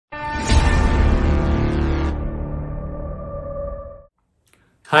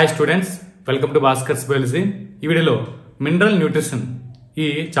Hi students, welcome to Bhaskar's biology. ఈ వీడియోలో mineral nutrition ఈ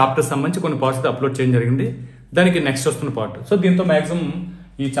చాప్టర్ సంబంధించి కొన్ని పార్ట్స్ అప్లోడ్ చేయడం జరిగింది. దానికి నెక్స్ట్ వస్తున్న పార్ట్. సో దీంతో మాక్సిమం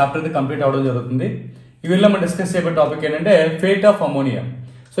ఈ చాప్టర్ కంప్లీట్ అవ్వడం జరుగుతుంది. ఈ వీడియోలో మనం డిస్కస్ చేయబోయే టాపిక్ ఏంటంటే ఫేట్ ఆఫ్ అమోనియా.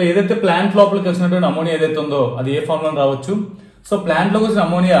 సో ఏదైతే ప్లాంట్ లోపలికి వచ్చినటువంటి అమోనియా ఏదైతే ఉందో అది ఏ ఫామ్ లో రావచ్చు. సో ప్లాంట్ లోకి వచ్చిన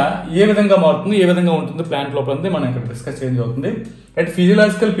అమోనియా ఏ విధంగా మారుతుంది, ఏ విధంగా ఉంటుంది ప్లాంట్ లోపల అనేది మనం ఇక్కడ డిస్కస్ చేయడం జరుగుతుంది. అట్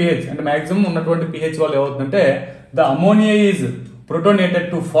ఫిజియలాజికల్ pH అంటే మాక్సిమం ఉన్నటువంటి pH వల్ల ఏమవుతుందంటే the ammonia is protonated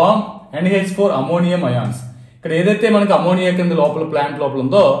to form NH4 ammonium ions. ఇక్కడ ఏదైతే మనకి అమోనియా కింద లోపల ప్లాంట్ లోపల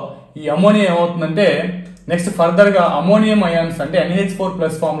ఉందో ఈ అమోనియా ఏమవుతుందంటే నెక్స్ట్ ఫర్దర్ గా అమోనియం అయాన్స్ అంటే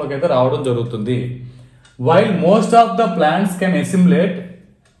NH4+ ఫామ్ లోకి అయితే రావడం జరుగుతుంది. While most of the plants can assimilate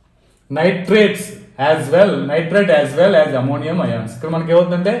nitrate as well as ammonium ions. ఇక్కడ మనకి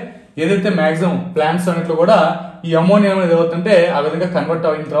ఏమవుతుందంటే ఏదైతే మాక్సిమం ప్లాంట్స్ అన్నిట్లో కూడా ఈ అమోనియం అనేది ఏమవుతుంటే ఆ విధంగా కన్వర్ట్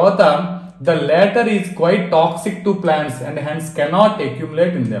అయిన తర్వాత the latter is quite toxic to plants and hence cannot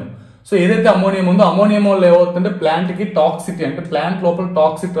accumulate in them. So ఏదైతే అమోనియం ఉందో అమోనియం వల్ల ఏమవుతుందంటే ప్లాంట్ కి టాక్సిటీ అంటే ప్లాంట్ లోపల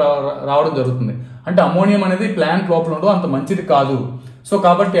టాక్సిక్ రావడం జరుగుతుంది. అంటే అమోనియం అనేది ప్లాంట్ లోపల ఉండదు, అంత మంచిది కాదు. సో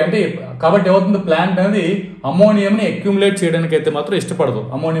కాబట్టి ఏమవుతుంది ప్లాంట్ అనేది అమోనియం ని అక్యుములేట్ చేయడానికి అయితే మాత్రం ఇష్టపడదు,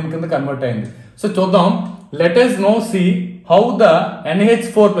 అమోనియం కింద కన్వర్ట్ అయింది. సో చూద్దాం, let us know see how the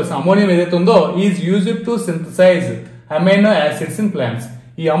NH4+ ammonium ఏదైతే ఉందో is used to synthesise amino acids in plants.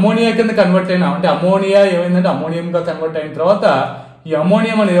 ఈ అమోనియా కింద కన్వర్ట్ అయిన అంటే అమోనియా ఏమైందంటే అమోనియం గా కన్వర్ట్ అయిన తర్వాత ఈ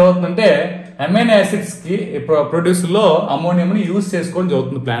అమోనియం అనేది ఏమవుతుందంటే అమైనో యాసిడ్స్ కి ప్రొడ్యూస్ లో అమోనియం ని యూజ్ చేసుకోవడం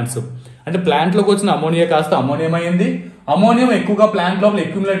జరుగుతుంది ప్లాంట్స్. అంటే ప్లాంట్ లోకి వచ్చిన అమోనియా కాస్త అమోనియం అయింది. అమోనియం ఎక్కువగా ప్లాంట్ లోపల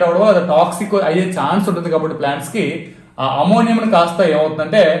అక్యుములేట్ అవడం అది టాక్సిక్ అయ్యే ఛాన్స్ ఉంటుంది కాబట్టి ప్లాంట్స్ కి ఆ అమోనియం కాస్త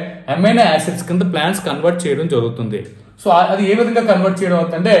ఏమవుతుందంటే అమైనో యాసిడ్స్ కింద ప్లాంట్స్ కన్వర్ట్ చేయడం జరుగుతుంది. సో అది ఏ విధంగా కన్వర్ట్ చేయడం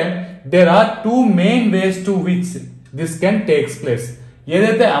అవుతుందంటే there are two main ways to which this can takes place.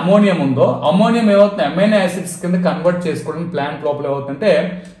 ఏదైతే అమోనియం ఉందో అమోనియం ఏమవుతుంది అమైనో యాసిడ్స్ కింద కన్వర్ట్ చేసుకోవడం ప్లాంట్ లోపల ఏమవుతుందంటే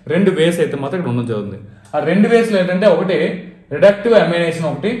రెండు వేస్ అయితే మాత్రం ఇక్కడ ఉండడం జరుగుతుంది. ఆ రెండు వేస్లు ఏంటంటే ఒకటి రిడక్టివ్ అమైనేషన్,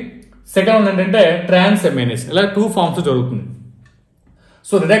 ఒకటి సెకండ్ ఏంటంటే ట్రాన్స్ అమైనేషన్. ఇలా టూ ఫార్మ్స్ జరుగుతుంది.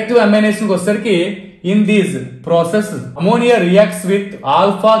 సో రిడక్టివ్ అమైనేషన్ వచ్చేసరికి in these process ammonia reacts with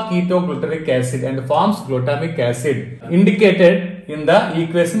alpha కీటోగ్లూటరిక్ acid and forms glutamic acid indicated in the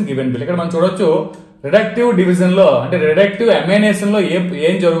equation given bill. ఇక్కడ మనం చూడొచ్చు రిడక్టివ్ డివిజన్ లో అంటే రిడక్టివ్ అమైనేషన్ లో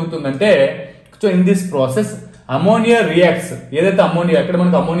ఏం జరుగుతుందంటే so in this process ammonia reacts ఏదైతే అమోనియా ఇక్కడ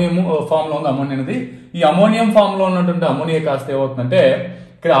మనకి అమోనియం ఫామ్ లో ఉంది అమోనియా అనేది ఈ అమోనియం ఫామ్ లో ఉన్నటువంటి అమోనియా కాస్త ఏమవుతుందంటే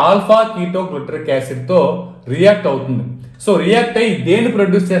ఇక్కడ ఆల్ఫా కీటోగ్లూటరిక్ యాసిడ్ తో రియాక్ట్ అవుతుంది. సో రియాక్ట్ అయ్యి దేన్ని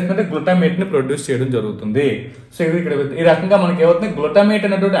ప్రొడ్యూస్ చేస్తుందంటే గ్లూటామేట్ ని ప్రొడ్యూస్ చేయడం జరుగుతుంది. సో ఇక్కడ ఈ రకంగా మనకి ఏమవుతుంది గ్లూటామేట్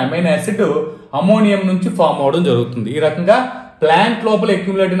అనేటువంటి అమైనో యాసిడ్ అమోనియం నుంచి ఫామ్ అవడం జరుగుతుంది. ఈ రకంగా ప్లాంట్ లోపల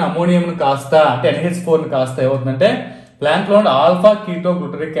అక్యుములేట్ అయిన అమోనియం కాస్త అంటే NH4 కాస్త ఏమవుతుందంటే ప్లాంట్ లో ఆల్ఫా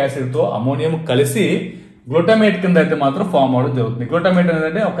కీటోగ్లూటరిక్ యాసిడ్ తో అమోనియం కలిసి గ్లూటామేట్ కింద అయితే మాత్రం ఫామ్ అవడం జరుగుతుంది. గ్లూటామేట్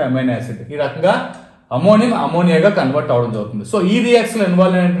అనేది ఒక అమైనో యాసిడ్. ఈ రకంగా అమోనియం అమోనియాగా కన్వర్ట్ అవడం జరుగుతుంది. సో ఈ రియాక్షన్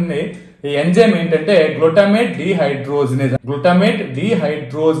ఇన్వాల్వ్ అయినటువంటి ఈ ఎంజైమ్ ఏంటంటే గ్లూటామేట్ డిహైడ్రోజినేజ్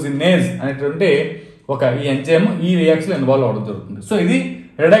అనేటువంటి ఒక ఈ ఎంజైమ్ ఈ రియాక్షన్ ఇన్వాల్వ్ అవడం జరుగుతుంది. సో ఇది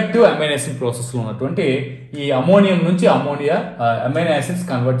రిడక్టివ్ అమైనేషన్ ప్రాసెస్ లో ఉన్నటువంటి ఈ అమోనియం నుంచి అమోనియా అమైనో యాసిడ్స్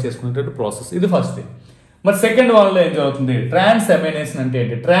కన్వర్ట్ చేసుకునేటువంటి ప్రాసెస్. ఇది ఫస్ట్ థింగ్. మరి సెకండ్ వన్ లో ఏం జరుగుతుంది ట్రాన్స్ అమైనేషన్ అంటే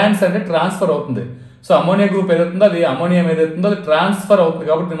ఏంటి? ట్రాన్స్ అంటే ట్రాన్స్ఫర్ అవుతుంది. సో అమోనియా గ్రూప్ ఏదైతుందో అది అమోనియం ఏదైతుందో అది ట్రాన్స్ఫర్ అవుతుంది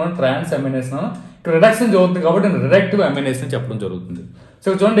కాబట్టి మనం ట్రాన్స్ అమైనేషన్ ఇక్కడ రిడక్షన్ జరుగుతుంది కాబట్టి రిడక్టివ్ అమైనేషన్ చెప్పడం జరుగుతుంది. సో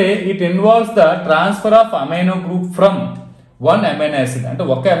చూడండి it involves the transfer of amino group from one amino acid అంటే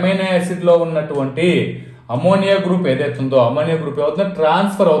ఒక అమైనో యాసిడ్ లో ఉన్నటువంటి అమోనియా గ్రూప్ ఏదైతుందో అమోనియా గ్రూప్ ఏమవుతుంది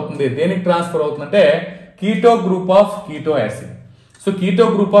ట్రాన్స్ఫర్ అవుతుంది. దేనికి ట్రాన్స్ఫర్ అవుతుందంటే keto group of keto acid. So keto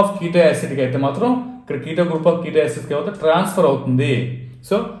group of keto acid కి అయితే మాత్రం ఇక్కడ keto group of keto acid కి అయితే ట్రాన్స్ఫర్ అవుతుంది.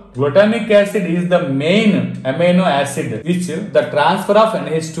 So glutamic acid is the main amino acid which the transfer of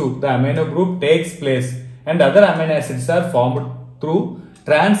NH2 the amino group takes place and other amino acids are formed through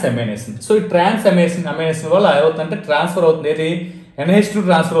trans amination. So ఈ ట్రాన్స్ amination వల్ల ఏమవుతుందంటే transfer అవుతుంది. ఏది NH2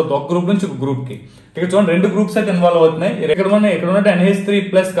 transfer అవుతుంది ఒక group నుంచి ఒక group కి. ఇక్కడ చూడండి రెండు గ్రూప్స్ అయితే ఇన్వాల్వ్ అవుతున్నాయి. ఇక్కడ ఉన్న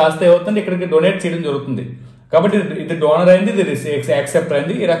NH3+ కాస్త ఏమవుతుంది ఇక్కడికి డొనేట్ చేయడం జరుగుతుంది. కాబట్టి ఇది డోనర్ అయింది, ఇది యాక్సెప్టర్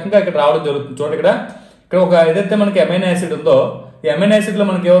అయింది. ఈ రకంగా ఇక్కడ రావడం జరుగుతుంది. చూడండి ఇక్కడ ఒక ఏదైతే మనకి అమైనో యాసిడ్ ఉందో ఈ అమైనో యాసిడ్ లో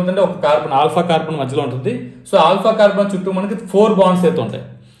మనకి ఏమవుతుందంటే ఒక కార్బన్ ఆల్ఫా కార్బన్ మధ్యలో ఉంటుంది. సో ఆల్ఫా కార్బన్ చుట్టూ మనకి 4 బాండ్స్ అయితే ఉంటాయి.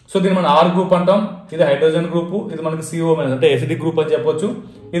 సో దీన్ని మనం R గ్రూప్ అంటాం. ఇది హైడ్రోజన్ గ్రూప్, ఇది మనకి CO అంటే ఎసిడిక్ గ్రూప్ అని చెప్పొచ్చు,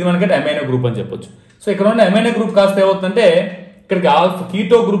 ఇది మనకి అమైనో గ్రూప్ అని చెప్పొచ్చు. సో ఇక్కడ ఉన్న అమైనో గ్రూప్ కాస్త ఏమవుతుందంటే ఇక్కడికి ఆల్ఫా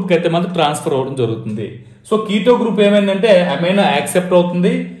కీటో గ్రూప్ కి అయితే మాత్రం ట్రాన్స్ఫర్ అవ్వడం జరుగుతుంది. సో కీటో గ్రూప్ ఏమైందంటే అమైనో యాక్సెప్ట్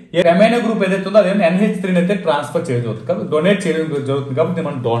అవుతుంది. అమైనో గ్రూప్ ఏదైతే ఉందో అదే NH3 అయితే ట్రాన్స్ఫర్ చేయడం జరుగుతుంది కాబట్టి డొనేట్ చేయడం జరుగుతుంది కాబట్టి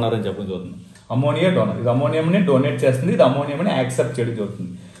మనం డోనర్ అని చెప్పడం జరుగుతుంది. అమోనియా డోనర్, ఇది అమోనియం ని డొనేట్ చేస్తుంది, ఇది అమోనియం ని యాక్సెప్ట్ చేయడం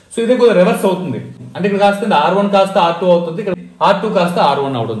జరుగుతుంది. సో ఇది కొద్దిగా రివర్స్ అవుతుంది. అంటే ఇక్కడ కాస్త R1 కాస్త R2 అవుతుంది, ఇక్కడ R2 కాస్త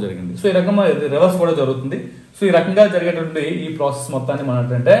R1 అవడం జరిగింది. సో ఈ రకంగా రివర్స్ కూడా జరుగుతుంది. సో ఈ రకంగా జరిగేటువంటి ఈ ప్రాసెస్ మొత్తాన్ని మనం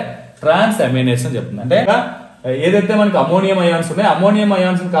ఏంటంటే ట్రాన్స్ అమైనేషన్ అని చెప్తుంది. అంటే ఏదైతే మనకి అమోనియం అయాన్స్ ఉన్నాయో అమోనియం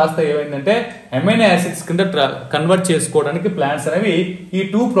అయాన్స్ కాస్త ఏమైందంటే అమైనో యాసిడ్స్ కింద కన్వర్ట్ చేసుకోవడానికి ప్లాంట్స్ అనేవి ఈ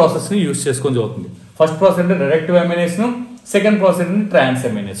 2 ప్రాసెస్ ని యూజ్ చేసుకొని జరుగుతుంది. ఫస్ట్ ప్రాసెస్ అంటే డైరెక్టివ్ అమైనేషన్, సెకండ్ ప్రాసెస్ అంటే ట్రాన్స్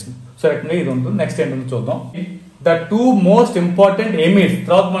అమైనేషన్. సో రకంగా ఇది ఉంటుంది. నెక్స్ట్ ఏంటంటే చూద్దాం. The 2 most important emits.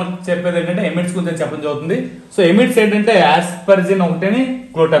 తర్వాత మనకు చెప్పేది ఏంటంటే ఎమిట్స్ గురించి చెప్పడం జరుగుతుంది. సో ఎమిట్స్ ఏంటంటే ఆస్పర్జిన్ ఒకటిని,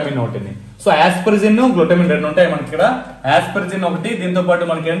 గ్లూటామిన్ ఒకటిని. సో ఆస్పర్జిన్, గ్లూటామిన్ రెండు ఉంటాయి మనకి ఇక్కడ. ఆస్పర్జిన్ ఒకటి, దీంతో పాటు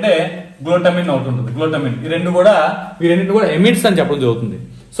మనకి అంటే గ్లూటామిన్ ఒకటి ఉంటుంది. గ్లూటామిన్ ఈ రెండు కూడా ఎమిట్స్ అని చెప్పడం జరుగుతుంది.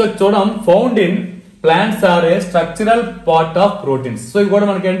 సో చూడం found in plants are a structural part of proteins. So ఇవి కూడా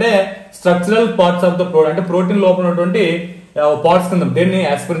మనకి అంటే structural parts of the protein, అంటే ప్రోటీన్ లోపల ఉన్నటువంటి పార్ట్స్ కింద దీన్ని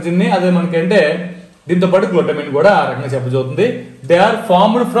ఆస్పర్జిన్ ని, అదే మనకి అంటే దీంతో పాటు గ్లూటామిన్ కూడా ఆ రకంగా చెప్పబోతుంది. They are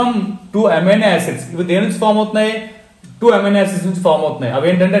formed from 2 amino acids. ఇవి దేని నుంచి ఫామ్ అవుతున్నాయి? 2 అమైనో యాసిడ్స్ నుంచి ఫామ్ అవుతున్నాయి. అవి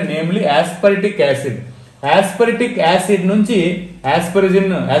ఏంటంటే నేమ్లీ ఆస్పరిటిక్ యాసిడ్. ఆస్పరిటిక్ యాసిడ్ నుంచి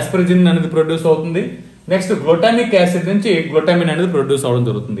ఆస్పరిజిన్ అనేది ప్రొడ్యూస్ అవుతుంది. నెక్స్ట్ గ్లూటామిక్ యాసిడ్ నుంచి గ్లూటామిన్ అనేది ప్రొడ్యూస్ అవడం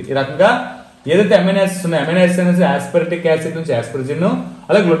జరుగుతుంది. ఈ రకంగా ఏదైతే అమైనో యాసిడ్స్ ఉన్నాయో అమైనో యాసిడ్ అనేది ఆస్పరిటిక్ యాసిడ్ నుంచి ఆస్పరిజిన్,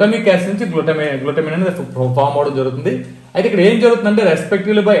 అలాగే గ్లూటామిక్ యాసిడ్ నుంచి గ్లూటామిన్ అనేది ఫామ్ అవడం జరుగుతుంది. అయితే ఇక్కడ ఏం జరుగుతుందంటే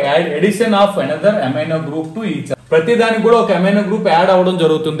respectively by edition of another amino group two each. ప్రతి దానికి కూడా ఒక అమైనో గ్రూప్ యాడ్ అవడం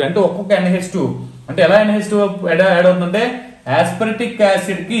జరుగుతుంది. అంటే ఒక్కొక్క NH2 అంటే ఎలా NH2 యాడ్ అవుతుందంటే ఆస్పరిటిక్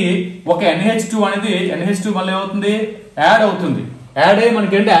యాసిడ్ కి ఒక NH2 అనేది NH2 వల్ల ఏమవుతుంది? యాడ్ అవుతుంది. యాడ్ అయ్యి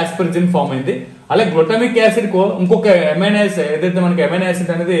మనకి ఏంటి ఆస్పరిజిన్ ఫామ్ అయింది. అలాగే గ్లూటామిక్ యాసిడ్ కు ఇంకొక అమైనో యాసిడ్ ఏదైతే మనకి అమైనో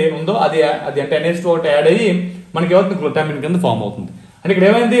యాసిడ్ అనేది ఉందో అది అంటే NH2 ఒకటి యాడ్ అయ్యి మనకి ఏమవుతుంది? గ్లూటామిన్ కింద ఫామ్ అవుతుంది. అంటే ఇక్కడ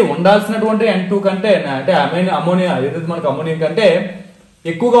ఏమైంది? ఉండాల్సినటువంటి N2 కంటే అంటే అమోనియా ఏదైతే మనకి అమోనియా కంటే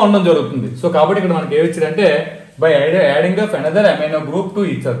ఎక్కువగా ఉండడం జరుగుతుంది. సో కాబట్టి ఇక్కడ మనకి ఏమి ఇచ్చారంటే by adding of another amino group two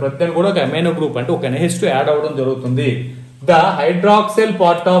ఇచ్చారు. ప్రతి కూడా ఒక అమైనో గ్రూప్ అంటే ఒక NH2 యాడ్ అవడం జరుగుతుంది. The hydroxyl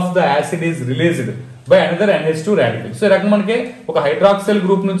part of the acid is released by another NH2 radical. So ఈ రకంగా మనకి ఒక హైడ్రాక్సిల్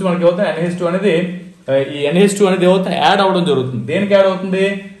గ్రూప్ నుంచి మనకి ఏమవుతుంది? NH2 అనేది ఏమవుతుంది? యాడ్ అవడం జరుగుతుంది. దేనికి యాడ్ అవుతుంది?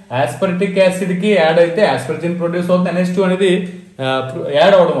 ఆస్పరిటిక్ యాసిడ్ కి యాడ్ అయితే ఆస్పరిజిన్ ప్రొడ్యూస్ అవుతుంది. NH2 అనేది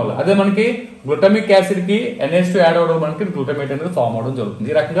యాడ్ అవడం వల్ల అదే మనకి గ్లూటామిక్ యాసిడ్ కి NH2 యాడ్ అవడం మనకి గ్లూటామేట్ అనేది ఫామ్ అవడం జరుగుతుంది.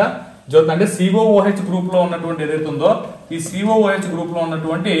 ఈ రకంగా జరుగుతుంది. అంటే COOH గ్రూప్ లో ఉన్నటువంటి ఏదైతే ఉందో ఈ COOH గ్రూప్ లో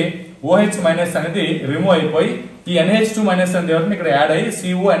ఉన్నటువంటి OH మైనస్ అనేది రిమూవ్ అయిపోయి ఈ NH2 మైనస్ అనేది ఇక్కడ యాడ్ అయ్యి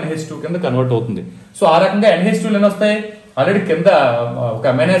CONH2 కింద కన్వర్ట్ అవుతుంది. సో ఆ రకంగా NH2 ఎన్ని వస్తాయి? ఆల్రెడీ కింద ఒక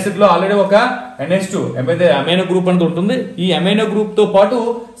అమైనో యాసిడ్ లో ఆల్రెడీ ఒక NH2 అమైనో గ్రూప్ అనేది ఉంటుంది. ఈ అమైనో గ్రూప్ తో పాటు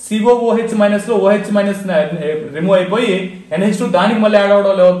COOH మైనస్ లో OH మైనస్ రిమూవ్ అయిపోయి NH2 దానికి మళ్ళీ యాడ్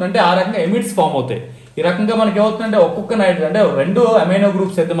అవడం ఏమవుతుందంటే ఆ రకంగా ఎమిట్స్ ఫామ్ అవుతాయి. ఈ రకంగా మనకి ఏమవుతుందంటే ఒక్కొక్క నైట్రోజన్ అంటే 2 అమైనో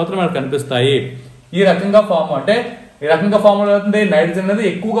గ్రూప్స్ అయితే మాత్రం మనకు కనిపిస్తాయి. ఈ రకంగా ఫామ్ అవుతుంది. నైట్రోజన్ అనేది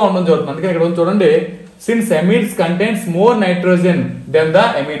ఎక్కువగా ఉండడం జరుగుతుంది. అందుకే ఇక్కడ చూడండి since ఎమిడ్స్ contains more nitrogen then the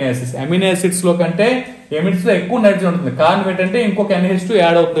amino acids. Amino acids లో కంటే ఎమిడ్స్ లో ఎక్కువ నైట్రోజన్ ఉంటుంది. కారణం ఏంటంటే ఇంకొక NH2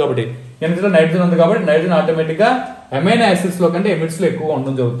 యాడ్ అవుతుంది కాబట్టి NH2 లో నైట్రోజన్ ఉంది కాబట్టి నైట్రోజన్ ఆటోమేటిక్ గా అమైనో యాసిడ్స్ లో కంటే ఎమిడ్స్ లో ఎక్కువగా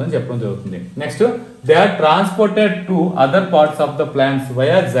ఉండడం జరుగుతుంది చెప్పడం జరుగుతుంది. Next they are transported to other parts of the plants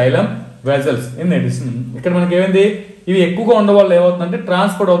via xylem vessels in addition. ఇక్కడ మనకి ఏమైంది? ఇవి ఎక్కువగా ఉండడం వల్ల ఏమవుతుందంటే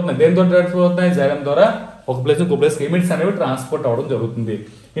ట్రాన్స్పోర్ట్ అవుతుంది. దేనితో ట్రాన్స్పోర్ట్ అవుతున్నాయి? జైలం ద్వారా ఒక ప్లేస్ ఇంకో ప్లేస్ ఎమిడ్స్ అనేవి ట్రాన్స్పోర్ట్ అవడం జరుగుతుంది.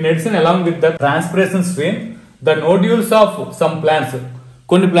 In addition along with the transpiration stream the nodules of some plants.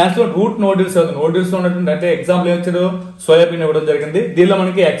 కొన్ని ప్లాంట్స్ లో రూట్ నోడ్యూల్స్ నోడ్యూల్స్ లో ఉన్నటువంటి అంటే ఎగ్జాంపుల్ ఏమొచ్చారు? సోయాబీన్ ఇవ్వడం జరిగింది. దీనిలో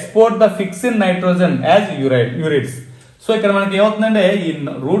మనకి export the fixed nitrogen as యూరిట్స్. So ఇక్కడ మనకి ఏమవుతుందంటే ఈ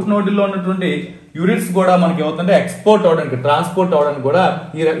రూట్ నోడ్యూల్ లో ఉన్నటువంటి యూరిట్స్ కూడా మనకి ఏమవుతుందంటే ఎక్స్పోర్ట్ అవడానికి ట్రాన్స్పోర్ట్ అవడానికి కూడా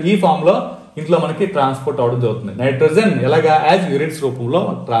ఈ ఫామ్ లో ఇంట్లో మనకి ట్రాన్స్పోర్ట్ అవడం జరుగుతుంది. నైట్రోజన్ ఎలాగా యాజ్ యూరిట్స్ రూపంలో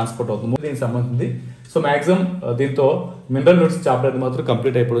ట్రాన్స్పోర్ట్ అవుతుంది. దీనికి సంబంధించి సో మాక్సిమం దీంతో మినరల్ న్యూట్రిషన్ చాప్టర్ అయితే మాత్రం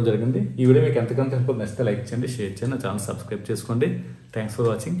కంప్లీట్ అయిపోవడం జరిగింది. ఈ వీడియో మీకు ఎంతకంత నచ్చితే లైక్ చేయండి, షేర్ చేయండి, నా ఛానల్ సబ్స్క్రైబ్ చేసుకోండి. Thanks for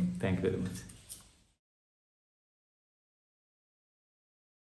watching. Thank you very much.